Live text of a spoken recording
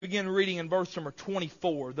begin reading in verse number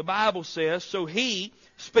 24. The Bible says, "So he,"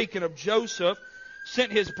 speaking of Joseph,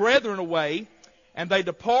 "sent his brethren away, and they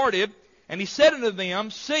departed. And he said unto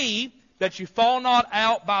them, See that you fall not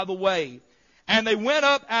out by the way. And they went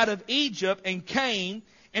up out of Egypt and came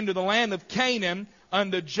into the land of Canaan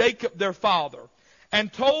unto Jacob their father,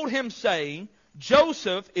 and told him, saying,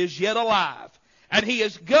 Joseph is yet alive, and he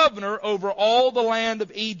is governor over all the land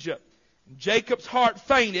of Egypt. And Jacob's heart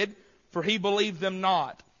fainted, for he believed them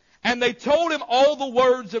not. And they told him all the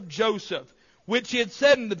words of Joseph, which he had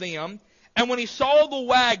said unto them. And when he saw the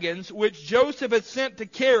wagons which Joseph had sent to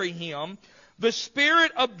carry him, the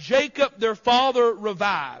spirit of Jacob their father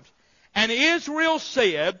revived. And Israel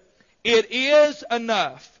said, It is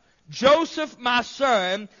enough. Joseph my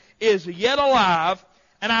son is yet alive,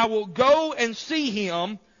 and I will go and see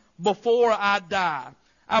him before I die."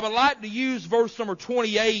 I would like to use verse number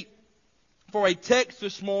 28 for a text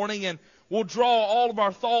this morning, and we'll draw all of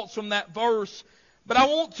our thoughts from that verse. But I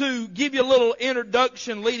want to give you a little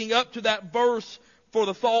introduction leading up to that verse for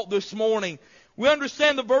the thought this morning. We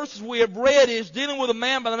understand the verses we have read is dealing with a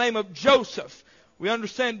man by the name of Joseph. We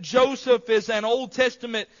understand Joseph is an Old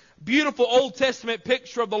Testament, beautiful Old Testament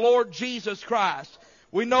picture of the Lord Jesus Christ.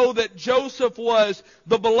 We know that Joseph was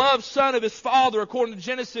the beloved son of his father, according to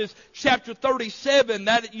Genesis chapter 37.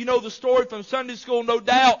 That, you know the story from Sunday school, no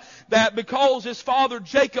doubt, that because his father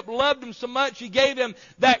Jacob loved him so much, he gave him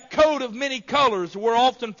that coat of many colors we're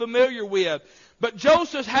often familiar with. But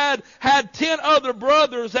Joseph had 10 other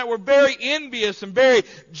brothers that were very envious and very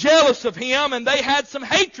jealous of him, and they had some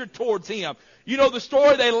hatred towards him. You know the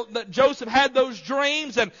story, that Joseph had those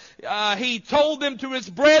dreams, and he told them to his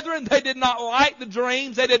brethren. They did not like the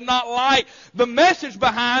dreams. They did not like the message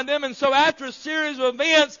behind them. And so after a series of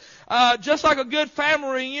events, just like a good family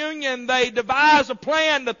reunion, they devised a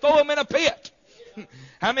plan to throw him in a pit.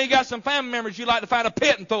 How many got some family members you like to find a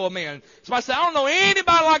pit and throw them in? Somebody said, I don't know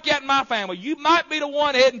anybody like that in my family. You might be the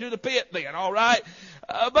one heading to the pit then, all right?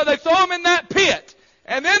 But they throw him in that pit.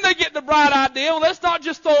 And then they get the bright idea, well, let's not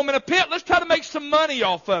just throw him in a pit, let's try to make some money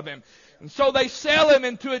off of him. And so they sell him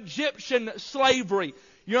into Egyptian slavery.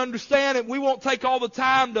 You understand? And we won't take all the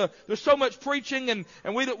time there's so much preaching, and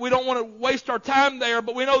we don't want to waste our time there,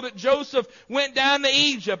 but we know that Joseph went down to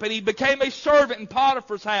Egypt, and he became a servant in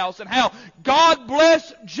Potiphar's house, and how God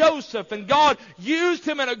blessed Joseph, and God used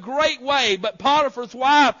him in a great way. But Potiphar's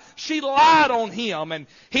wife, she lied on him, and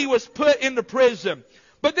he was put into prison.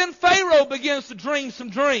 But then Pharaoh begins to dream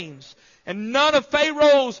some dreams. And none of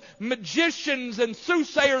Pharaoh's magicians and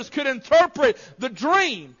soothsayers could interpret the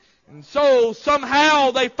dream. And so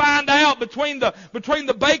somehow they find out between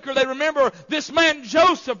the baker, they remember this man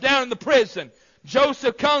Joseph down in the prison.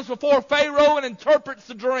 Joseph comes before Pharaoh and interprets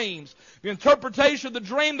the dreams. The interpretation of the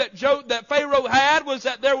dream that Pharaoh had was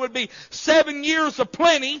that there would be 7 years of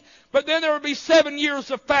plenty, but then there would be 7 years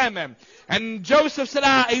of famine. And Joseph said,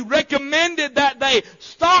 he recommended that they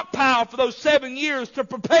stockpile for those 7 years to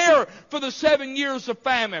prepare for the 7 years of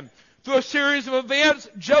famine. Through a series of events,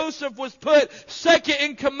 Joseph was put second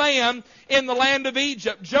in command in the land of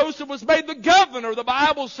Egypt. Joseph was made the governor, the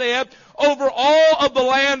Bible said, over all of the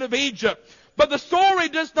land of Egypt. But the story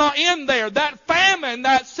does not end there. That famine,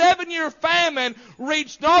 that 7-year famine,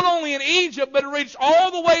 reached not only in Egypt, but it reached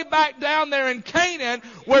all the way back down there in Canaan,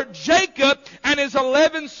 where Jacob and his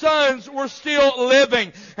 11 sons were still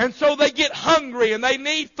living. And so they get hungry and they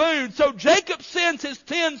need food. So Jacob sends his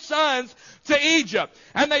 10 sons to Egypt.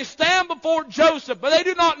 And they stand before Joseph, but they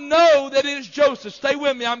do not know that it is Joseph. Stay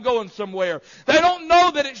with me, I'm going somewhere. They don't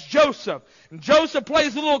know that it's Joseph. And Joseph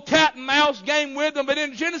plays a little cat and mouse game with them, but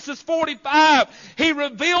in Genesis 45, he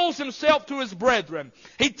reveals himself to his brethren.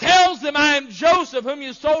 He tells them, I am Joseph, whom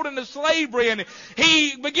you sold into slavery. And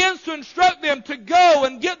he begins to instruct them to go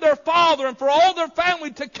and get their father and for all their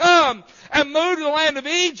family to come and move to the land of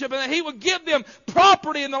Egypt, and that he would give them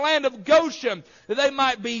property in the land of Goshen, that they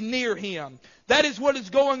might be near him. That is what is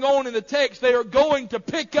going on in the text. They are going to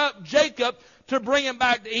pick up Jacob to bring him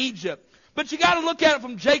back to Egypt. But you got to look at it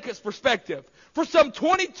from Jacob's perspective. For some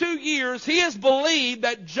 22 years, he has believed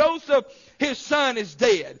that Joseph, his son, is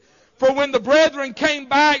dead. For when the brethren came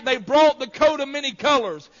back, they brought the coat of many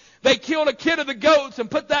colors. They killed a kid of the goats and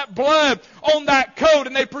put that blood on that coat,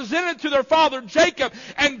 and they presented it to their father Jacob.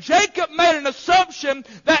 And Jacob made an assumption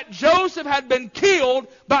that Joseph had been killed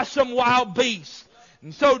by some wild beast.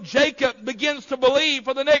 And so Jacob begins to believe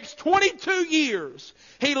for the next 22 years.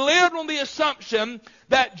 He lived on the assumption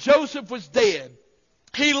that Joseph was dead.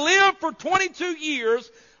 He lived for 22 years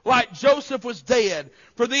like Joseph was dead.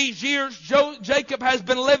 For these years, Jacob has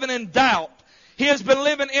been living in doubt. He has been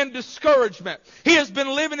living in discouragement. He has been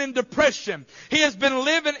living in depression. He has been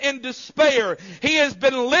living in despair. He has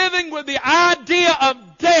been living with the idea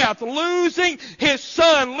of death, losing his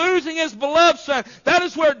son, losing his beloved son. That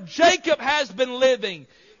is where Jacob has been living.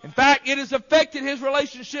 In fact, it has affected his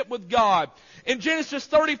relationship with God. In Genesis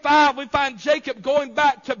 35, we find Jacob going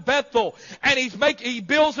back to Bethel, and he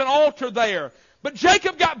builds an altar there. But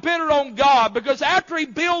Jacob got bitter on God, because after he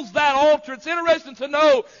builds that altar, it's interesting to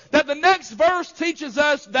know that the next verse teaches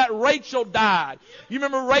us that Rachel died. You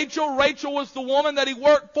remember Rachel? Rachel was the woman that he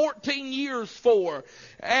worked 14 years for.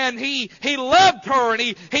 And he loved her, and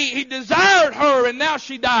he desired her, and now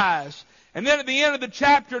she dies. And then at the end of the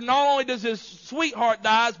chapter, not only does his sweetheart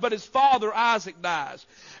dies, but his father Isaac dies.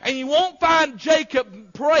 And you won't find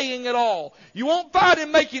Jacob praying at all. You won't find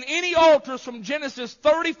him making any altars from Genesis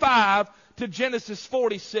 35 to Genesis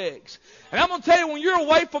 46. And I'm going to tell you, when you're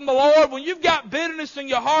away from the Lord, when you've got bitterness in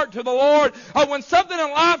your heart to the Lord, or when something in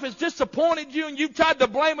life has disappointed you and you've tried to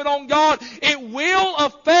blame it on God, it will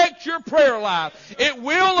affect your prayer life. It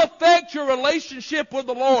will affect your relationship with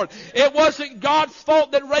the Lord. It wasn't God's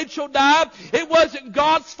fault that Rachel died. It wasn't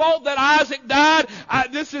God's fault that Isaac died.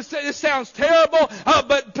 This sounds terrible,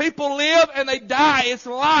 but people live and they die. It's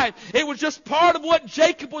life. It was just part of what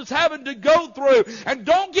Jacob was having to go through. And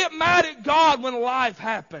don't get mad at God when life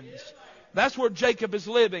happens. That's where Jacob is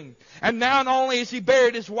living. And now not only has he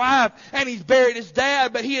buried his wife and he's buried his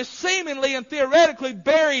dad, but he has seemingly and theoretically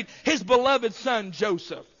buried his beloved son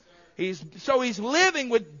Joseph. So he's living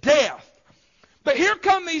with death. But here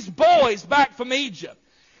come these boys back from Egypt.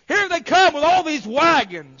 Here they come with all these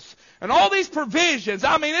wagons and all these provisions.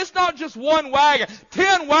 I mean, it's not just one wagon,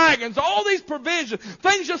 10 wagons, all these provisions,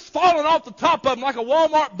 things just falling off the top of them like a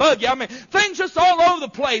Walmart buggy. I mean, things just all over the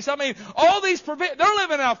place. I mean, all these provisions, they're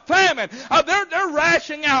living in a famine. They're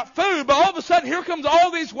rationing out food, but all of a sudden here comes all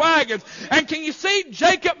these wagons. And can you see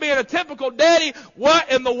Jacob being a typical daddy?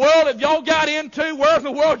 What in the world have y'all got into? Where in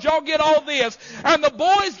the world y'all get all this? And the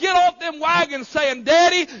boys get off them wagons saying,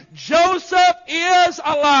 Daddy, Joseph is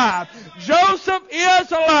alive. Joseph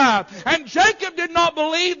is alive. And Jacob did not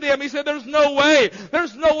believe them. He said, there's no way.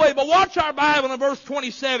 There's no way. But watch our Bible in verse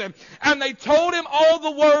 27. And they told him all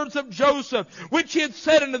the words of Joseph, which he had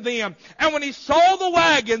said unto them. And when he saw the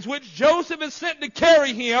wagons which Joseph had sent to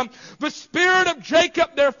carry him, the spirit of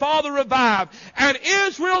Jacob their father revived. And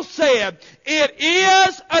Israel said, it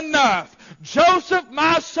is enough. Joseph,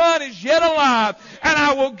 my son, is yet alive, and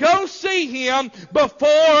I will go see him before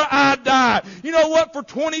I die. You know what? For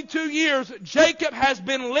 22 years, Jacob has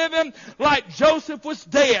been living like Joseph was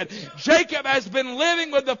dead. Jacob has been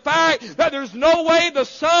living with the fact that there's no way the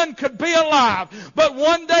son could be alive. But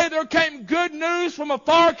one day there came good news from a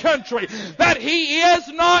far country that he is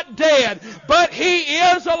not dead, but he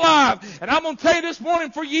is alive. And I'm going to tell you this morning,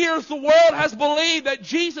 for years the world has believed that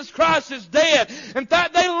Jesus Christ is dead. In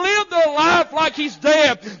fact, they live their life like he's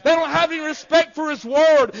dead. They don't have any respect for his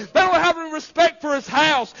word. They don't have any respect for his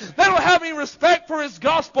house. They don't have any respect for his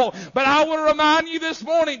gospel. But I want to remind you this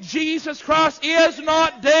morning, Jesus Christ is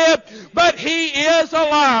not dead, but he is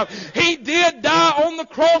alive. He did die on the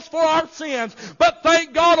cross for our sins. But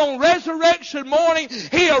thank God, on resurrection morning,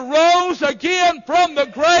 he arose again from the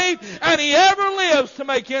grave, and he ever lives to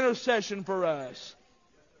make intercession for us.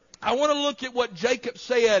 I want to look at what Jacob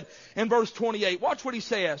said in verse 28. Watch what he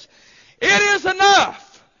says. It is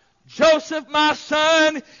enough. Joseph, my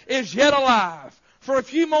son, is yet alive. For a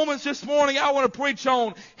few moments this morning, I want to preach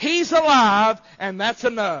on, he's alive, and that's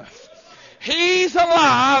enough. He's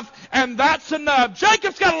alive, and that's enough.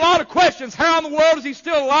 Jacob's got a lot of questions. How in the world is he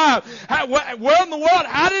still alive? Where in the world?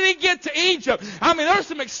 How did he get to Egypt? I mean, there's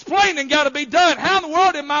some explaining got to be done. How in the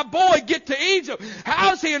world did my boy get to Egypt?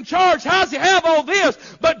 How is he in charge? How does he have all this?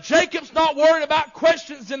 But Jacob's not worried about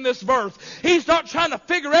questions in this verse. He's not trying to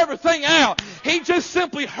figure everything out. He just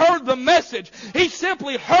simply heard the message. He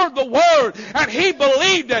simply heard the word, and he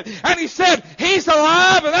believed it. And he said, he's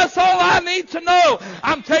alive, and that's all I need to know.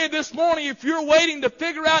 I'm telling you this morning, if you're waiting to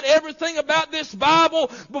figure out everything about this Bible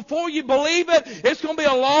before you believe it, it's going to be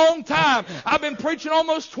a long time. I've been preaching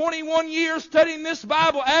almost 21 years, studying this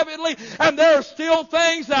Bible avidly, and there are still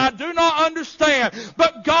things that I do not understand.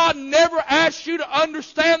 But God never asks you to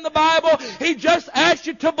understand the Bible. He just asks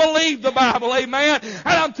you to believe the Bible. Amen. And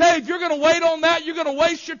I'm telling you, if you're going to wait on that, you're going to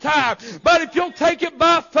waste your time. But if you'll take it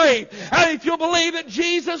by faith, and if you'll believe that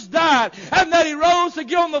Jesus died and that he rose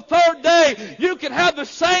again on the third day, you can have the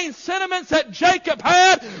same sentiments that Jacob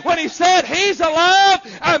had when he said, he's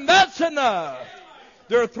alive, and that's enough.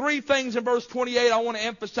 There are three things in verse 28 I want to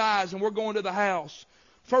emphasize, and we're going to the house.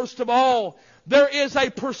 First of all, there is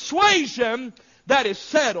a persuasion that is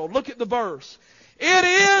settled. Look at the verse. It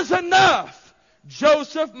is enough.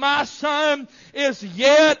 Joseph, my son, is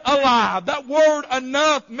yet alive. That word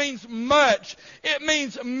enough means much. It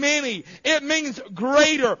means many. It means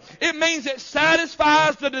greater. It means it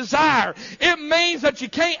satisfies the desire. It means that you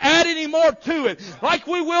can't add any more to it. Like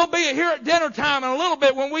we will be here at dinner time in a little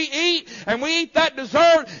bit when we eat and we eat that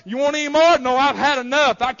dessert. You want any more? No, I've had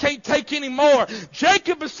enough. I can't take any more.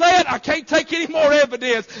 Jacob is saying, I can't take any more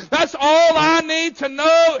evidence. That's all I need to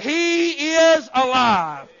know. He is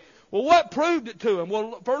alive. Well, what proved it to him?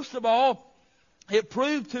 Well, first of all, it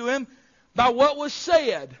proved to him by what was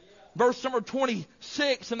said. Verse number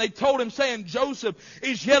 26, and they told him, saying, Joseph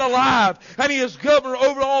is yet alive, and he is governor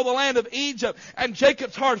over all the land of Egypt. And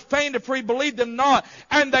Jacob's heart fainted, for he believed them not.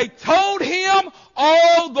 And they told him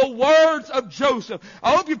all the words of Joseph.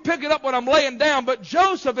 I hope you pick it up when I'm laying down, but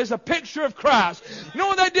Joseph is a picture of Christ. You know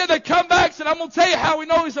what they did? They come back and said, I'm going to tell you how we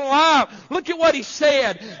know he's alive. Look at what he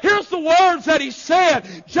said. Here's the words that he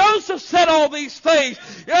said. Joseph said all these things.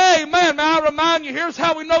 Amen. May I remind you, here's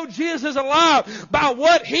how we know Jesus is alive. By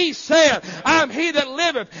what he said. I'm he that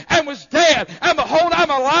liveth and was dead, and behold,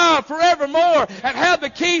 I'm alive forevermore, and have the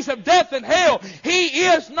keys of death and hell. He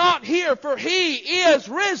is not here, for he is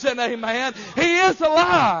risen. Amen. He is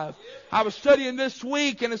alive. I was studying this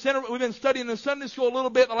week, and we've been studying in Sunday school a little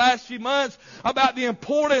bit the last few months about the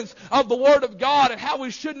importance of the Word of God and how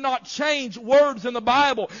we should not change words in the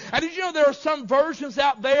Bible. And did you know there are some versions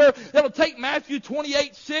out there that will take Matthew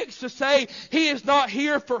 28:6 to say, He is not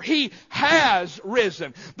here, for He has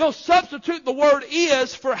risen. They'll substitute the word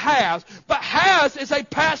is for has. But has is a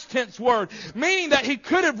past tense word, meaning that He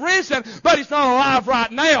could have risen, but He's not alive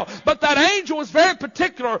right now. But that angel was very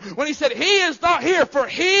particular when he said, He is not here, for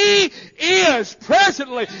He is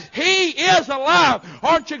presently. He is alive.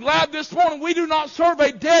 Aren't you glad this morning we do not serve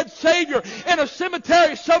a dead Savior in a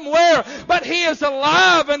cemetery somewhere, but He is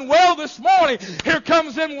alive and well this morning. Here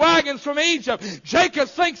comes them wagons from Egypt. Jacob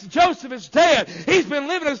thinks Joseph is dead. He's been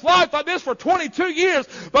living his life like this for 22 years,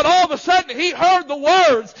 but all of a sudden he heard the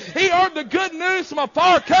words. He heard the good news from a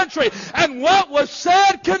far country, and what was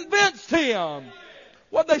said convinced him.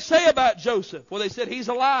 What did they say about Joseph? Well, they said he's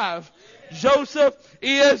alive. Joseph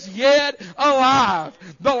is yet alive.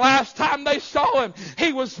 The last time they saw him,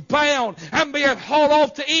 he was bound and being hauled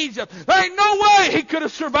off to Egypt. There ain't no way he could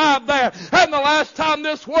have survived that. And the last time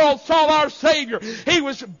this world saw our Savior, he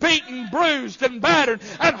was beaten, bruised, and battered,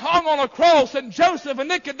 and hung on a cross. And Joseph and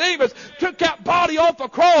Nicodemus took that body off the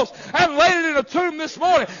cross and laid it in a tomb this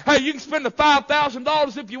morning. Hey, you can spend the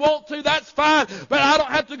 $5,000 if you want to, that's fine. But I don't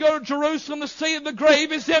have to go to Jerusalem to see the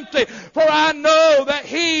grave is empty. For I know that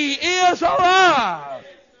He is alive.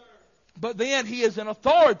 But then He is in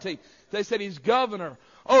authority. They said He's governor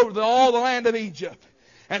over all the land of Egypt.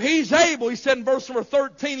 And He's able, He said in verse number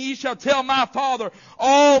 13, Ye shall tell my father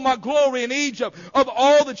all my glory in Egypt, of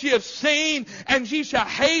all that ye have seen, and ye shall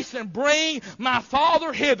haste and bring my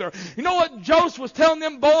father hither. You know what Joseph was telling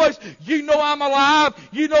them boys? You know I'm alive.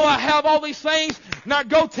 You know I have all these things. Now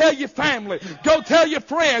go tell your family. Go tell your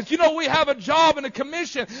friends. You know we have a job and a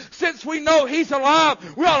commission. Since we know He's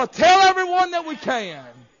alive, we ought to tell everyone that we can.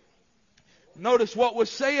 Notice what was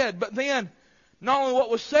said, but then not only what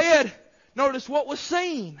was said, notice what was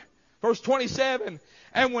seen. Verse 27,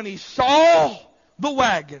 and when he saw the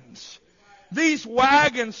wagons. These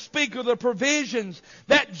wagons speak of the provisions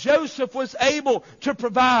that Joseph was able to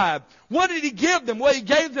provide. What did He give them? Well, He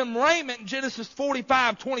gave them raiment in Genesis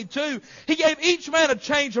 45:22. He gave each man a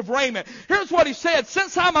change of raiment. Here's what He said.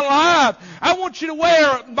 Since I'm alive, I want you to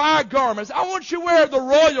wear my garments. I want you to wear the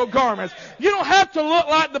royal garments. You don't have to look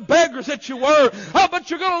like the beggars that you were, but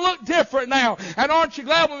you're going to look different now. And aren't you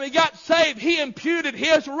glad when we got saved, He imputed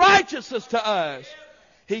His righteousness to us?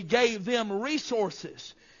 He gave them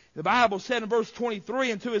resources. The Bible said in verse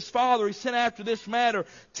 23, and to his father he sent after this matter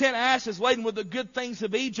 10 asses laden with the good things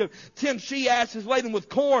of Egypt, 10 she-asses laden with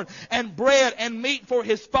corn and bread and meat for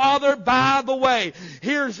his father by the way.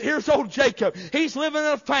 Here's old Jacob. He's living in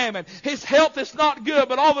a famine. His health is not good,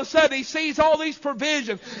 but all of a sudden he sees all these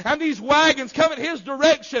provisions and these wagons coming his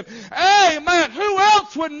direction. Amen. Who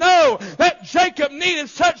else would know that Jacob needed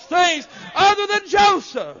such things other than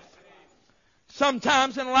Joseph?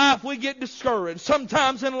 Sometimes in life we get discouraged.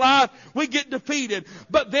 Sometimes in life we get defeated.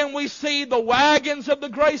 But then we see the wagons of the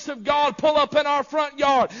grace of God pull up in our front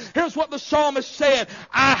yard. Here's what the psalmist said.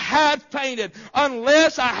 I had fainted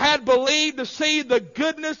unless I had believed to see the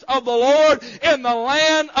goodness of the Lord in the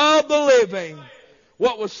land of the living.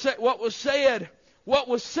 What was said, what was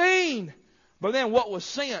seen, but then what was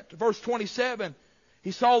sent. Verse 27,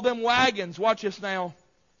 he saw them wagons, watch this now,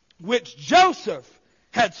 which Joseph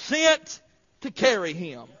had sent to carry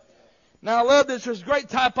him. Now I love this. There's great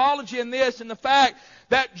typology in this, and the fact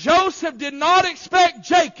that Joseph did not expect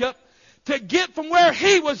Jacob to get from where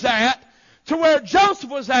he was at to where Joseph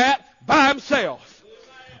was at by himself.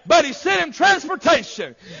 But he sent him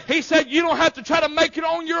transportation. He said, you don't have to try to make it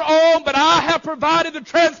on your own, but I have provided the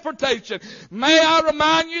transportation. May I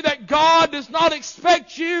remind you that God does not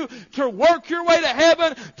expect you to work your way to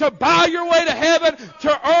heaven, to buy your way to heaven,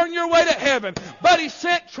 to earn your way to heaven. But He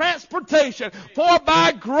sent transportation. For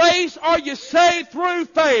by grace are you saved through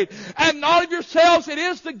faith, and not of yourselves. It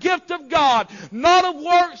is the gift of God, not of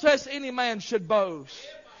works, lest any man should boast.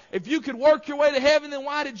 If you could work your way to heaven, then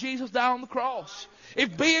why did Jesus die on the cross?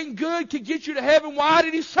 If being good could get you to heaven, why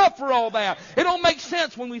did He suffer all that? It don't make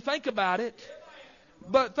sense when we think about it.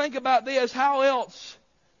 But think about this. How else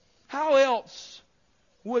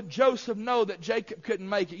would Joseph know that Jacob couldn't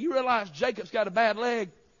make it? You realize Jacob's got a bad leg.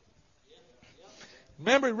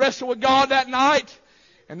 Remember, he wrestled with God that night,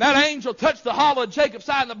 and that angel touched the hollow of Jacob's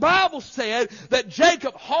side. And the Bible said that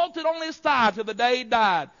Jacob halted on his thigh till the day he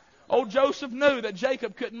died. Old Joseph knew that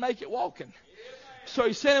Jacob couldn't make it walking. So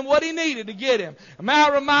he sent him what he needed to get him. And may I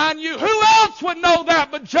remind you, who else would know that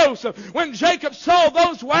but Joseph? When Jacob saw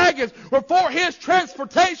those wagons were for his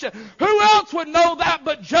transportation, who else would know that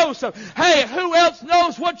but Joseph? Hey, who else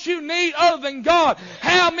knows what you need other than God?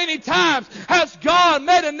 How many times has God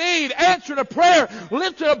met a need, answered a prayer,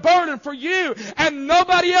 lifted a burden for you, and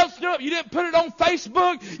nobody else knew it? You didn't put it on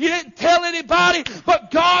Facebook. You didn't tell anybody,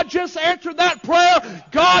 but God just answered that prayer.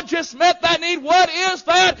 God just met that need. What is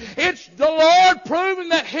that? It's the Lord proving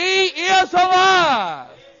that He is alive.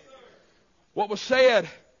 What was said,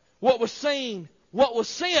 what was seen, what was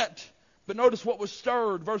sent. But notice what was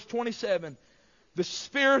stirred. Verse 27. The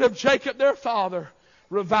spirit of Jacob their father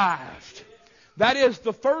revived. That is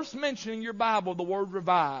the first mention in your Bible, the word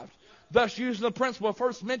revived. Thus using the principle of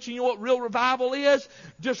first mention, you know what real revival is?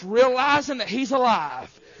 Just realizing that He's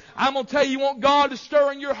alive. I'm going to tell you, you want God to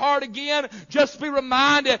stir in your heart again? Just be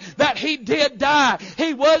reminded that He did die.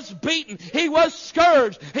 He was beaten. He was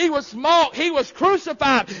scourged. He was mocked. He was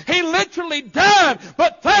crucified. He literally died.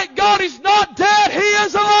 But thank God He's not dead. He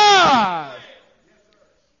is alive.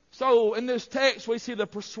 So in this text we see the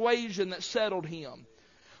persuasion that settled him.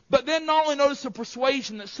 But then not only notice the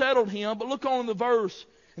persuasion that settled him, but look on in the verse.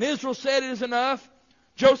 And Israel said, it is enough.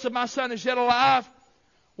 Joseph, my son, is yet alive.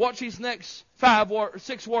 Watch these next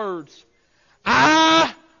 6 words.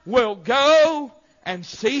 I will go and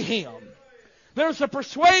see him. There's a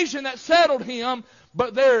persuasion that settled him,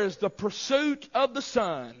 but there is the pursuit of the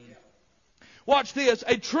Son. Watch this.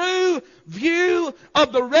 A true view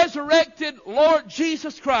of the resurrected Lord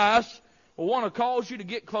Jesus Christ will want to cause you to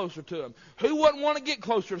get closer to Him. Who wouldn't want to get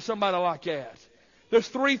closer to somebody like that? There's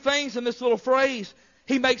 3 things in this little phrase.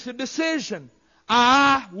 He makes a decision.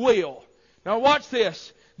 I will. Now watch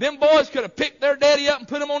this. Them boys could have picked their daddy up and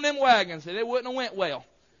put him on them wagons, and it wouldn't have went well.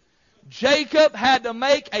 Jacob had to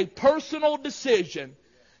make a personal decision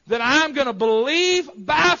that I'm going to believe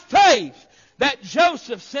by faith that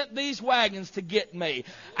Joseph sent these wagons to get me.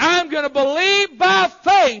 I'm going to believe by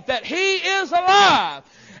faith that he is alive.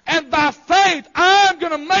 And by faith, I'm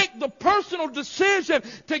going to make the personal decision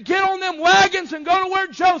to get on them wagons and go to where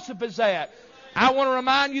Joseph is at. I want to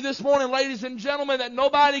remind you this morning, ladies and gentlemen, that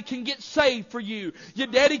nobody can get saved for you. Your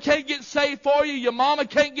daddy can't get saved for you. Your mama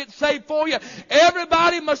can't get saved for you.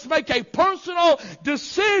 Everybody must make a personal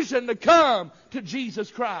decision to come to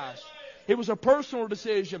Jesus Christ. It was a personal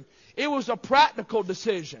decision. It was a practical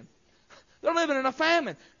decision. They're living in a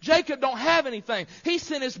famine. Jacob don't have anything. He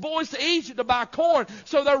sent his boys to Egypt to buy corn,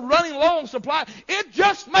 so they're running low on supply. It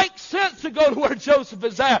just makes sense to go to where Joseph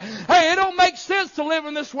is at. Hey, it don't make sense to live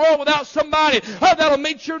in this world without somebody that'll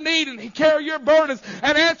meet your need and carry your burdens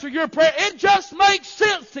and answer your prayer. It just makes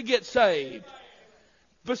sense to get saved.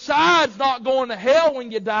 Besides not going to hell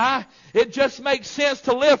when you die, it just makes sense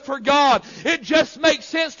to live for God. It just makes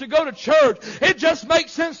sense to go to church. It just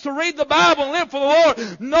makes sense to read the Bible and live for the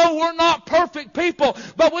Lord. No, we're not perfect people,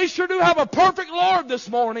 but we sure do have a perfect Lord this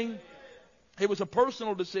morning. It was a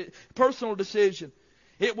personal decision.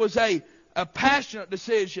 It was a passionate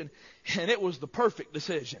decision, and it was the perfect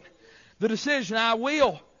decision. The decision, I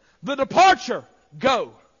will. The departure,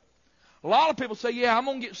 go. A lot of people say, yeah, I'm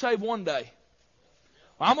going to get saved one day.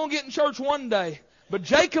 I'm going to get in church one day. But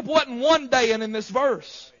Jacob wasn't one day in this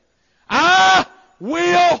verse. I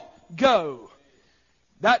will go.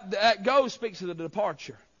 That go speaks of the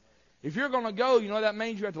departure. If you're going to go, you know that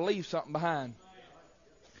means you have to leave something behind.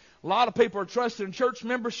 A lot of people are trusting in church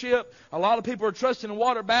membership. A lot of people are trusting in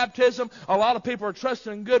water baptism. A lot of people are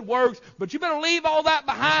trusting in good works. But you better leave all that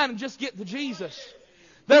behind and just get to Jesus.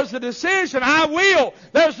 There's a decision, I will.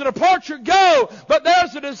 There's a departure, go. But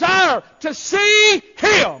there's a desire to see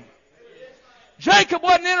Him. Jacob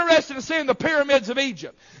wasn't interested in seeing the pyramids of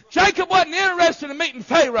Egypt. Jacob wasn't interested in meeting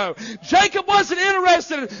Pharaoh. Jacob wasn't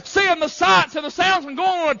interested in seeing the sights and the sounds and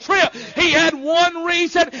going on a trip. He had one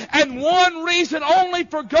reason and one reason only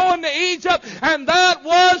for going to Egypt, and that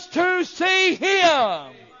was to see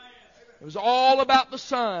Him. It was all about the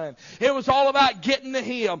Son. It was all about getting to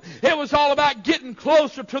Him. It was all about getting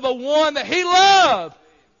closer to the one that He loved.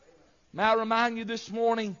 May I remind you this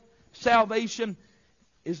morning, salvation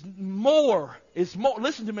is more,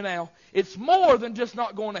 listen to me now, it's more than just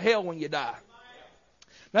not going to hell when you die.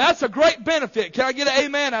 Now that's a great benefit. Can I get an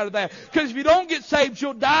amen out of that? Because if you don't get saved,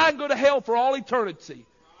 you'll die and go to hell for all eternity.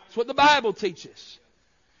 That's what the Bible teaches.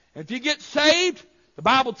 And if you get saved, the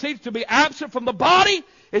Bible teaches to be absent from the body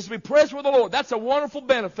is to be present with the Lord. That's a wonderful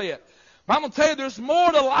benefit. But I'm going to tell you, there's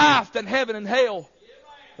more to life than heaven and hell.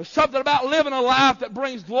 There's something about living a life that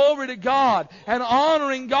brings glory to God and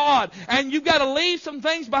honoring God. And you've got to leave some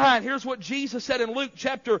things behind. Here's what Jesus said in Luke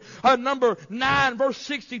chapter number 9, verse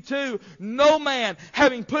 62. No man,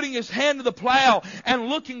 having putting his hand to the plow and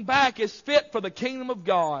looking back, is fit for the kingdom of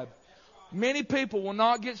God. Many people will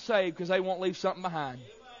not get saved because they won't leave something behind.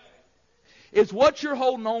 Is what you're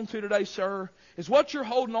holding on to today, sir? Is what you're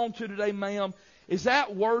holding on to today, ma'am? Is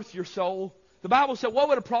that worth your soul? The Bible said, what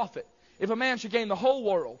would it profit if a man should gain the whole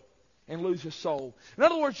world and lose his soul? In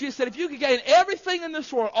other words, Jesus said, if you could gain everything in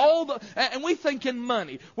this world, and we think in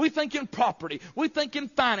money, we think in property, we think in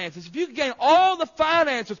finances. If you could gain all the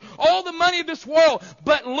finances, all the money of this world,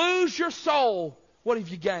 but lose your soul, what have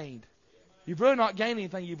you gained? You've really not gained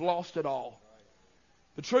anything. You've lost it all.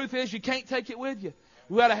 The truth is, you can't take it with you.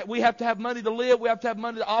 We have to have money to live. We have to have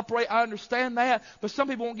money to operate. I understand that. But some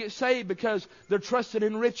people won't get saved because they're trusted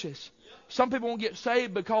in riches. Some people won't get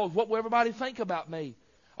saved because what will everybody think about me?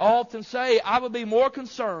 I often say I would be more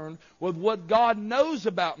concerned with what God knows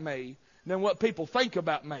about me than what people think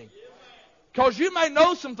about me. Because you may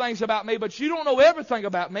know some things about me, but you don't know everything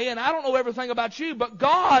about me, and I don't know everything about you. But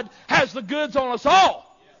God has the goods on us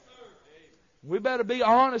all. We better be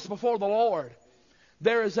honest before the Lord.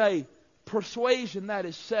 There is a persuasion that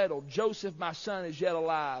is settled. Joseph, my son, is yet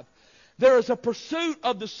alive. There is a pursuit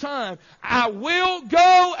of the Son. I will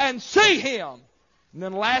go and see Him. And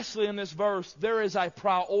then lastly in this verse, there is a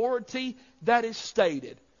priority that is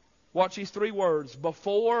stated. Watch these three words.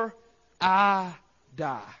 Before I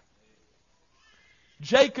die.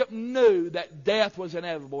 Jacob knew that death was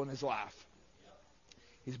inevitable in his life.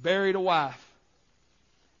 He's buried a wife.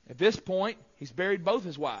 At this point, he's buried both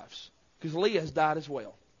his wives, because Leah has died as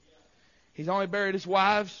well. He's only buried his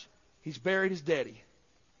wives. He's buried his daddy,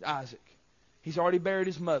 Isaac. He's already buried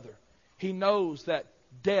his mother. He knows that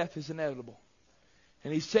death is inevitable.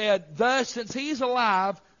 And he said, thus, since he's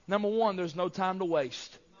alive, number one, there's no time to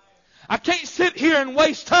waste. I can't sit here and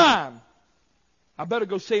waste time. I better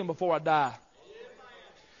go see him before I die.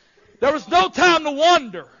 There was no time to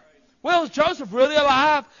wonder. Well, is Joseph really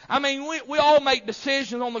alive? I mean, we all make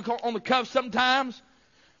decisions on the cuff sometimes.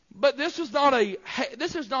 But this is not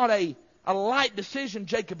a light decision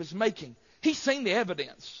Jacob is making. He's seen the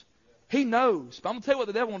evidence. He knows. But I'm going to tell you what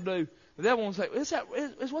the devil will do. The devil will say,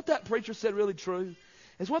 is what that preacher said really true?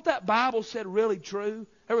 Is what that Bible said really true?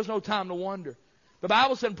 There was no time to wonder. The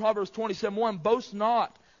Bible said in Proverbs 27:1, boast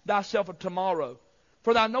not thyself of tomorrow,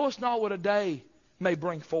 for thou knowest not what a day may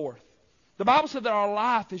bring forth. The Bible said that our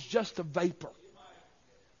life is just a vapor.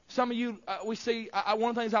 Some of you, we see, one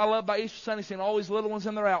of the things I love about Easter Sunday, seeing all these little ones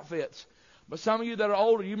in their outfits. But some of you that are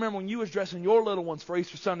older, you remember when you was dressing your little ones for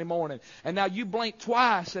Easter Sunday morning, and now you blink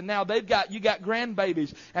twice, and now you got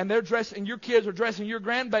grandbabies, and they're dressing, your kids are dressing your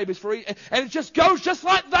grandbabies for Easter, and it just goes just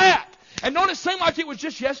like that. And don't it seem like it was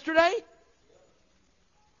just yesterday?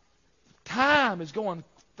 Time is going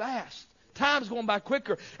fast. Time's going by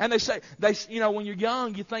quicker. And they say, when you're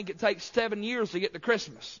young, you think it takes 7 years to get to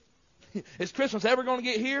Christmas. Is Christmas ever going to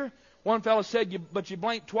get here? One fellow said, but you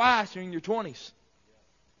blink twice, you're in your 20s.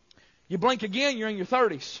 You blink again, you're in your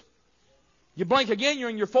 30s. You blink again, you're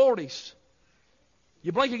in your 40s.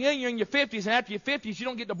 You blink again, you're in your 50s. And after your 50s, you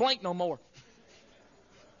don't get to blink no more.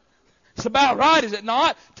 It's about right, is it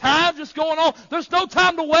not? Time's just going on. There's no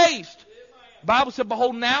time to waste. The Bible said,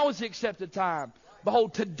 behold, now is the accepted time.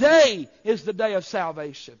 Behold, today is the day of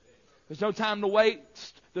salvation. There's no time to wait.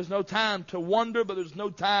 There's no time to wonder, but there's no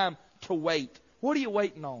time to wait. What are you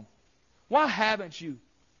waiting on? Why haven't you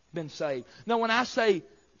been saved? Now, when I say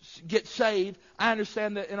get saved, I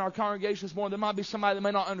understand that in our congregation this morning there might be somebody that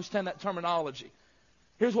may not understand that terminology.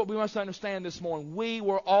 Here's what we must understand this morning. We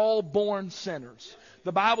were all born sinners.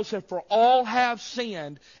 The Bible said, for all have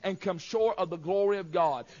sinned and come short of the glory of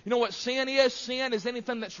God. You know what sin is? Sin is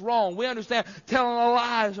anything that's wrong. We understand telling a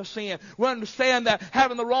lie is a sin. We understand that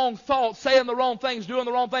having the wrong thoughts, saying the wrong things, doing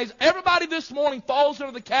the wrong things. Everybody this morning falls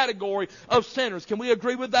into the category of sinners. Can we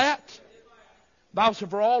agree with that? The Bible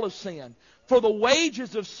said, for all have sinned. For the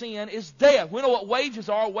wages of sin is death. We know what wages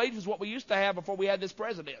are. Wages is what we used to have before we had this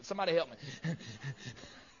president. Somebody help me.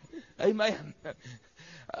 Amen.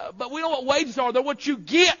 But we know what wages are. They're what you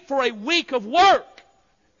get for a week of work.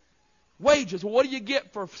 Wages. Well, what do you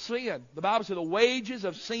get for sin? The Bible said the wages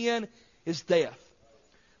of sin is death.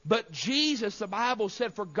 But Jesus, the Bible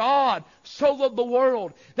said, for God so loved the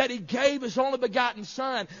world that He gave His only begotten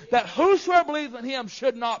Son, that whosoever believes in Him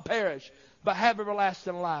should not perish, but have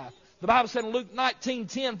everlasting life. The Bible said in Luke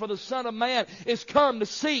 19:10, for the Son of Man is come to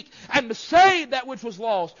seek and to save that which was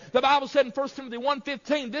lost. The Bible said in 1 Timothy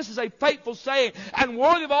 1:15, this is a faithful saying and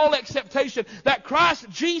worthy of all acceptation, that Christ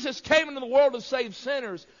Jesus came into the world to save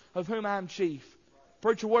sinners, of whom I am chief.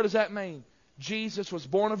 Preacher, what does that mean? Jesus was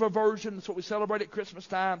born of a virgin. That's what we celebrate at Christmas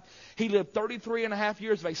time. He lived 33 and a half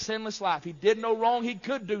years of a sinless life. He did no wrong. He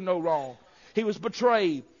could do no wrong. He was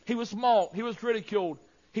betrayed. He was mocked. He was ridiculed.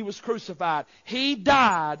 He was crucified. He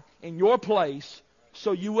died in your place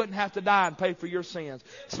so you wouldn't have to die and pay for your sins.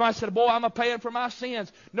 Somebody said, boy, I'm paying for my sins.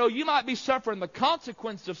 No, you might be suffering the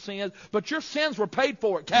consequence of sins, but your sins were paid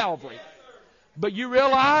for at Calvary. But you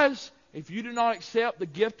realize, if you do not accept the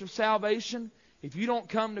gift of salvation, if you don't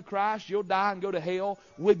come to Christ, you'll die and go to hell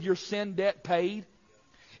with your sin debt paid.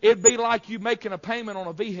 It'd be like you making a payment on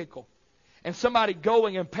a vehicle and somebody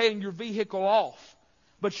going and paying your vehicle off.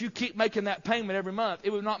 But you keep making that payment every month.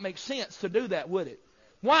 It would not make sense to do that, would it?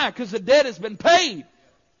 Why? Because the debt has been paid.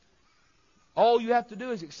 All you have to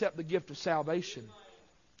do is accept the gift of salvation.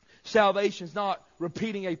 Salvation is not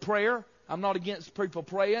repeating a prayer. I'm not against people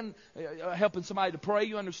praying, helping somebody to pray.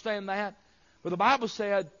 You understand that? But the Bible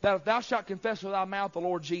said that if thou shalt confess with thy mouth the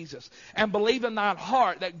Lord Jesus, and believe in thine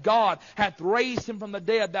heart that God hath raised Him from the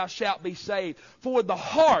dead, thou shalt be saved. For with the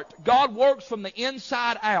heart, God works from the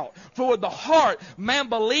inside out. For with the heart, man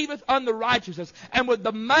believeth unto righteousness, and with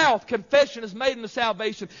the mouth, confession is made unto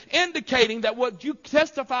salvation, indicating that what you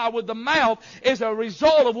testify with the mouth is a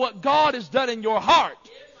result of what God has done in your heart.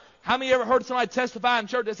 How many ever heard somebody testify in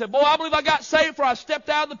church that said, boy, I believe I got saved before I stepped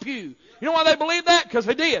out of the pew? You know why they believe that? Because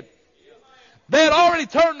they did. They had already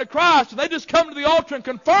turned to Christ, and they just come to the altar and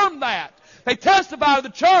confirm that. They testify to the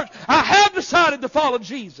church, I have decided to follow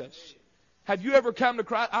Jesus. Have you ever come to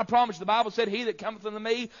Christ? I promise you, the Bible said, he that cometh unto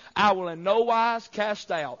me, I will in no wise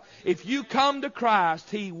cast out. If you come to Christ,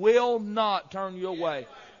 He will not turn you away.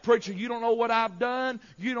 Preacher, you don't know what I've done.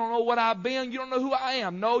 You don't know what I've been. You don't know who I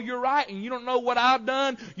am. No, you're right. And you don't know what I've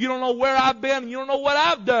done. You don't know where I've been. And you don't know what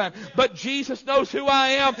I've done. But Jesus knows who I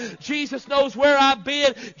am. Jesus knows where I've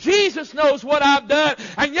been. Jesus knows what I've done.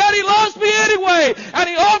 And yet He loves me anyway. And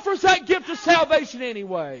He offers that gift of salvation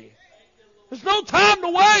anyway. There's no time to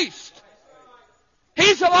waste.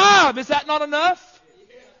 He's alive. Is that not enough?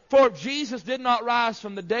 For if Jesus did not rise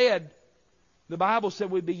from the dead, the Bible said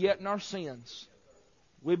we'd be yet in our sins.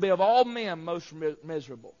 We'd be of all men most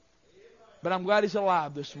miserable. But I'm glad He's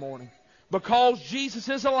alive this morning. Because Jesus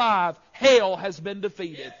is alive, hell has been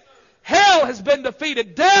defeated. Hell has been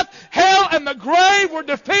defeated. Death, hell, and the grave were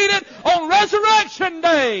defeated on Resurrection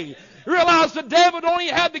Day. You realize the devil don't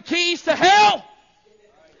even have the keys to hell?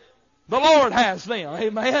 The Lord has them.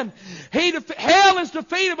 Amen. Hell is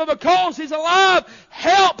defeated, but because He's alive,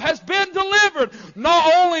 help has been delivered.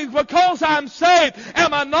 Not only because I'm saved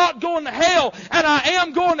am I not going to hell, and I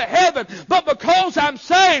am going to heaven, but because I'm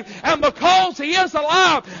saved and because He is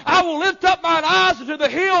alive, I will lift up mine eyes unto the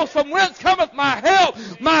hills, from whence cometh my help.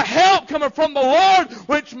 My help cometh from the Lord,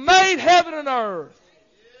 which made heaven and earth.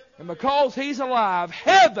 And because He's alive,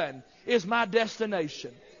 heaven is my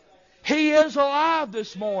destination. He is alive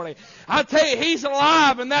this morning. I tell you, He's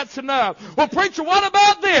alive and that's enough. Well, preacher, what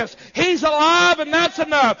about this? He's alive and that's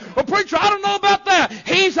enough. Well, preacher, I don't know about that.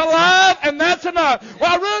 He's alive and that's enough.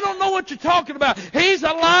 Well, I really don't know what you're talking about. He's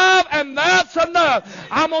alive and that's enough.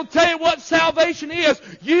 I'm going to tell you what salvation is.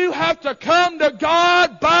 You have to come to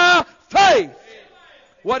God by faith.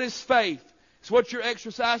 What is faith? It's what you're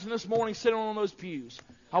exercising this morning sitting on those pews.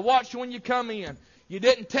 I watched you when you come in. You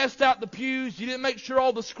didn't test out the pews. You didn't make sure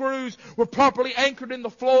all the screws were properly anchored in the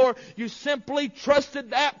floor. You simply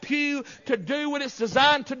trusted that pew to do what it's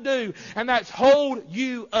designed to do, and that's hold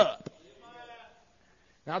you up.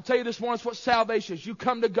 Now, I'll tell you this morning, it's what salvation is. You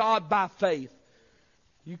come to God by faith.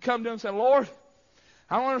 You come to Him and say, Lord,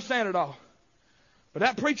 I don't understand it all. But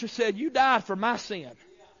that preacher said, you died for my sin.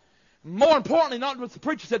 More importantly, not what the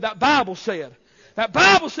preacher said, that Bible said. That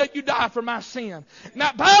Bible said you died for my sin. And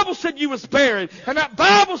that Bible said you was buried. And that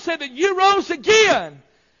Bible said that you rose again.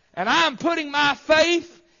 And I'm putting my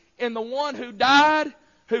faith in the one who died,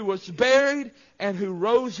 who was buried, and who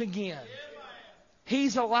rose again.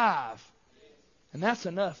 He's alive. And that's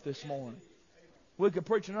enough this morning. We could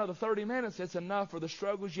preach another 30 minutes. It's enough for the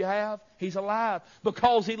struggles you have. He's alive.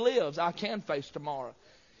 Because He lives, I can face tomorrow.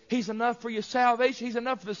 He's enough for your salvation. He's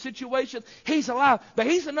enough for the situation. He's alive. But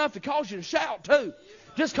He's enough to cause you to shout too.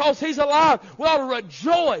 Just because He's alive, we ought to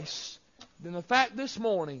rejoice in the fact this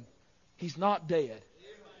morning He's not dead.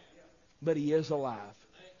 But He is alive.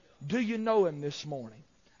 Do you know Him this morning?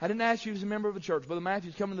 I didn't ask you if He's a member of a church. Brother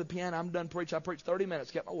Matthew's coming to the piano. I'm done preaching. I preached 30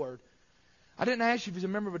 minutes. Kept my word. I didn't ask you if He's a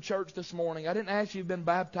member of a church this morning. I didn't ask you if you've been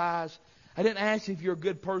baptized. I didn't ask you if you're a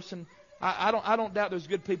good person. I don't doubt there's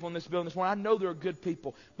good people in this building this morning. I know there are good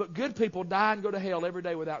people. But good people die and go to hell every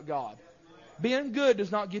day without God. Being good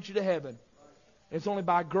does not get you to heaven. It's only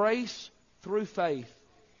by grace through faith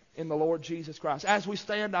in the Lord Jesus Christ. As we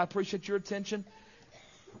stand, I appreciate your attention.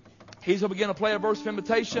 He's going to begin to play a verse of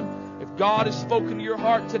invitation. If God has spoken to your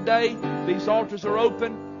heart today, these altars are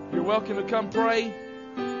open. You're welcome to come pray.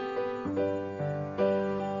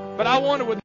 But I wonder with